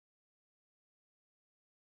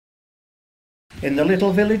In the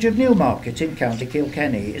little village of Newmarket in County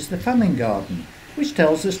Kilkenny is the Famine Garden, which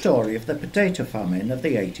tells the story of the potato famine of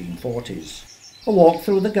the 1840s. A walk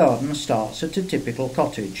through the garden starts at a typical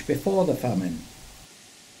cottage before the famine.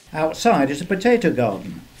 Outside is a potato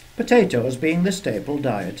garden, potatoes being the staple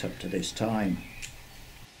diet up to this time.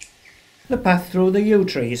 The path through the yew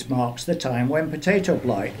trees marks the time when potato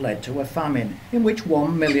blight led to a famine in which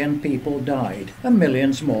 1 million people died and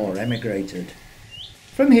millions more emigrated.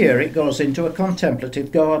 From here it goes into a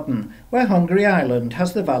contemplative garden where Hungry Island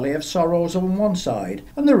has the Valley of Sorrows on one side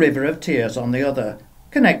and the River of Tears on the other,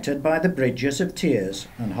 connected by the bridges of tears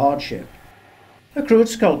and hardship. A crude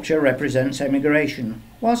sculpture represents emigration,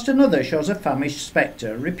 whilst another shows a famished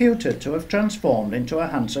spectre reputed to have transformed into a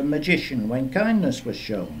handsome magician when kindness was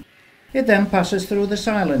shown. It then passes through the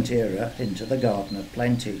silent era into the Garden of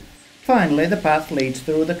Plenty. Finally, the path leads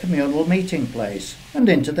through the communal meeting place and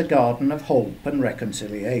into the Garden of Hope and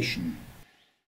Reconciliation.